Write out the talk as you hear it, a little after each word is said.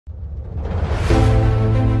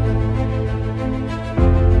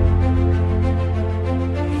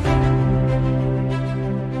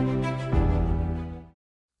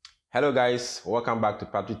Hello guys, welcome back to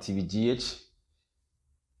Patrick TV GH.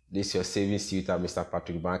 This is your savings tutor, Mr.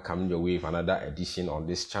 Patrick Ban, coming your way with another edition on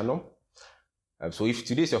this channel. So if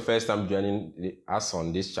today is your first time joining us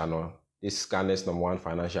on this channel, this is Ghana's #1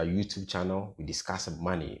 financial YouTube channel. We discuss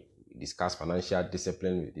money, we discuss financial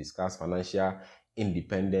discipline, we discuss financial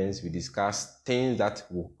independence, we discuss things that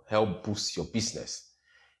will help boost your business.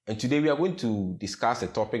 And today we are going to discuss a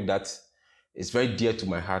topic that is very dear to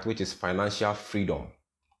my heart, which is financial freedom.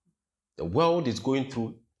 The world is going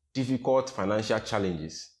through difficult financial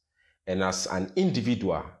challenges, and as an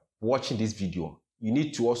individual watching this video, you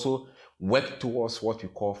need to also work towards what we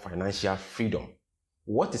call financial freedom.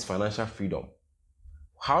 What is financial freedom?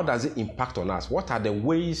 How does it impact on us? What are the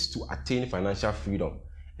ways to attain financial freedom?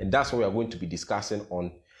 And that's what we are going to be discussing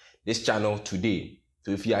on this channel today.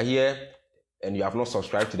 So if you are here and you have not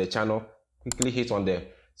subscribed to the channel, quickly hit on the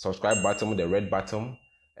subscribe button, the red button,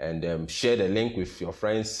 and share the link with your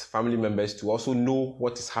friends, family members to also know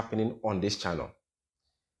what is happening on this channel.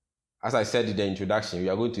 As I said in the introduction, we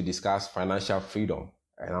are going to discuss financial freedom.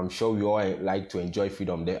 And I'm sure we all like to enjoy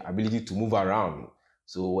freedom, the ability to move around.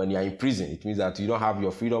 So when you're in prison, it means that you don't have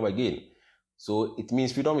your freedom again. So it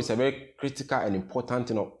means freedom is a very critical and important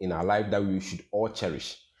thing in our life that we should all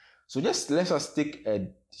cherish. So just let us take a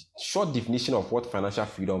short definition of what financial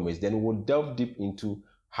freedom is. Then we'll delve deep into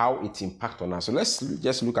how it impacts on us. So let's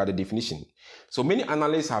just look at the definition. So many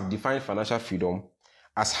analysts have defined financial freedom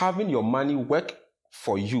as having your money work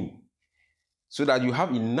for you so that you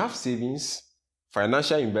have enough savings,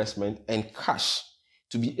 financial investment, and cash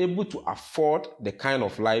to be able to afford the kind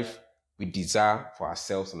of life we desire for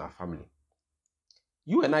ourselves and our family.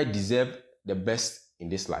 You and I deserve the best in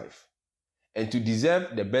this life. And to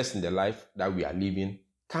deserve the best in the life that we are living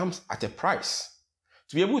comes at a price.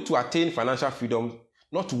 To be able to attain financial freedom,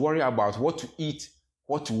 not to worry about what to eat,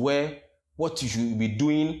 what to wear, what you should be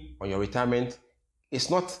doing on your retirement, it's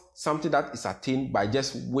not something that is attained by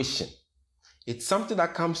just wishing. It's something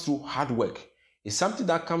that comes through hard work. It's something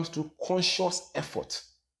that comes through conscious effort.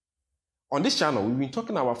 On this channel, we've been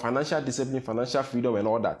talking about financial discipline, financial freedom, and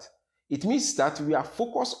all that. It means that we are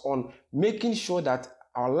focused on making sure that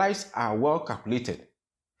our lives are well calculated.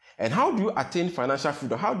 And how do you attain financial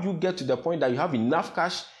freedom? How do you get to the point that you have enough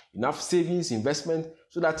cash, enough savings, investment,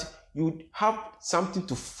 so that you have something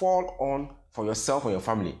to fall on for yourself and your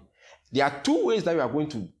family? There are two ways that you are going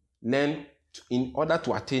to learn in order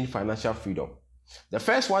to attain financial freedom. The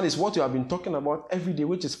first one is what you have been talking about every day,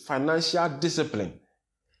 which is financial discipline.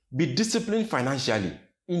 Be disciplined financially.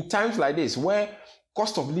 In times like this, where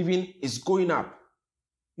cost of living is going up,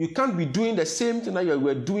 you can't be doing the same thing that you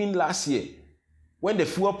were doing last year when the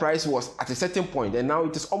fuel price was at a certain point, and now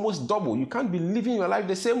it is almost double. You can't be living your life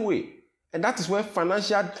the same way. And that is where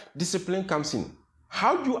financial discipline comes in.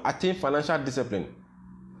 How do you attain financial discipline?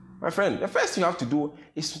 My friend, the first thing you have to do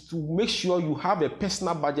is to make sure you have a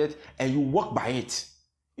personal budget and you work by it.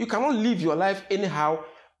 You cannot live your life anyhow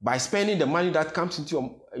by spending the money that comes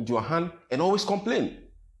into your hand and always complain.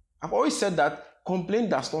 I've always said that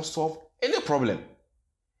complaint does not solve any problem.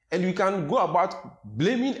 And you can go about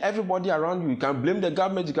blaming everybody around you. You can blame the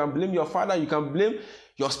government, you can blame your father, you can blame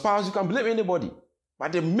your spouse, you can blame anybody.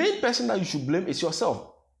 But the main person that you should blame is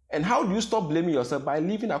yourself. And how do you stop blaming yourself? By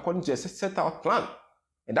living according to a set out plan.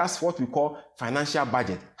 And that's what we call financial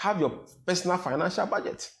budget. Have your personal financial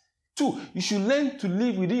budget. 2, you should learn to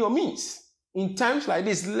live within your means. In times like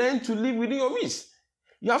this, learn to live within your means.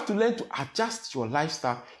 You have to learn to adjust your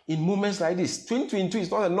lifestyle in moments like this. 2022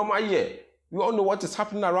 is not a normal year. We all know what is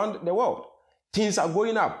happening around the world. Things are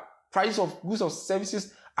going up. Prices of goods and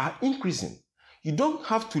services are increasing. You don't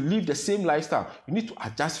have to live the same lifestyle. You need to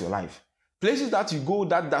adjust your life. Places that you go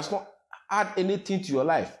that does not add anything to your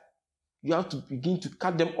life, you have to begin to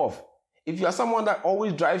cut them off. If you are someone that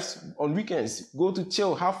always drives on weekends, go to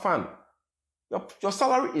chill, have fun, your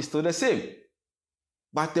salary is still the same.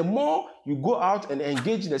 But the more you go out and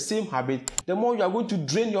engage in the same habit, the more you are going to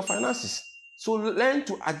drain your finances. So learn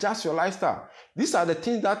to adjust your lifestyle. These are the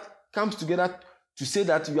things that comes together to say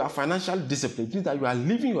that you are financially disciplined. It means that you are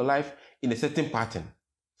living your life in a certain pattern.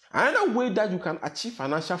 Another way that you can achieve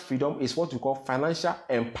financial freedom is what we call financial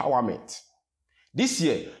empowerment. This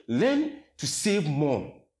year, learn to save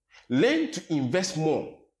more. Learn to invest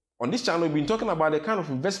more. On this channel, we've been talking about the kind of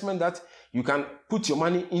investment that you can put your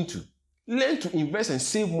money into. Learn to invest and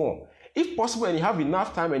save more. If possible and you have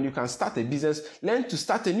enough time and you can start a business, learn to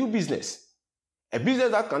start a new business. A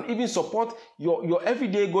business that can even support your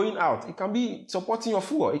everyday going out. It can be supporting your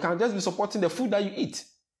food. It can just be supporting the food that you eat.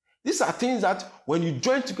 These are things that when you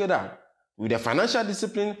join together with the financial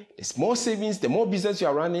discipline, the small savings, the more business you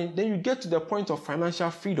are running, then you get to the point of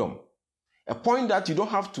financial freedom. A point that you don't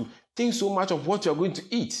have to think so much of what you're going to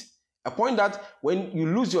eat. A point that when you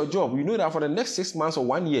lose your job, you know that for the next 6 months or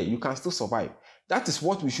 1 year, you can still survive. That is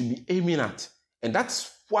what we should be aiming at. And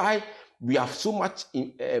that's why we are so much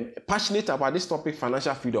passionate about this topic,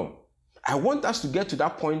 financial freedom. I want us to get to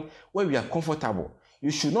that point where we are comfortable. You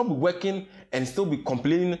should not be working and still be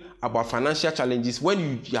complaining about financial challenges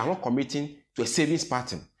when you are not committing to a savings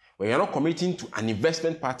pattern, when you are not committing to an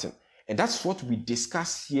investment pattern. And that's what we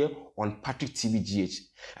discuss here on Patrick TV GH.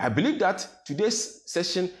 I believe that today's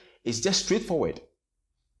session is just straightforward.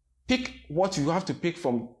 Pick what you have to pick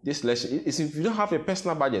from this lesson. If you don't have a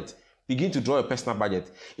personal budget, begin to draw a personal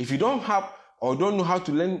budget. If you don't have or don't know how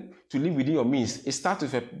to learn to live within your means, it starts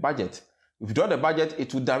with a budget. If you draw the budget,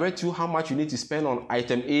 it will direct you how much you need to spend on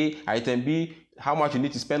item A, item B, how much you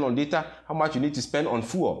need to spend on data, how much you need to spend on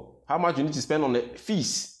fuel, how much you need to spend on the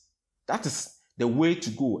fees. That is the way to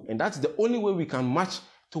go, and that's the only way we can march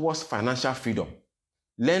towards financial freedom.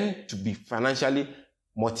 Learn to be financially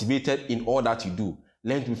motivated in all that you do.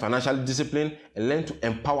 Learn to be financially disciplined and learn to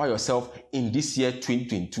empower yourself in this year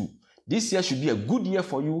 2022. This year should be a good year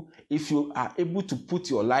for you if you are able to put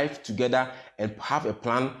your life together and have a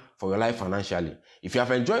plan for your life financially. If you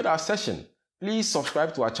have enjoyed our session, please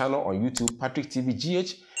subscribe to our channel on YouTube, Patrick TV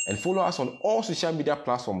GH, and follow us on all social media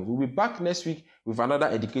platforms. We'll be back next week with another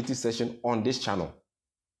educative session on this channel.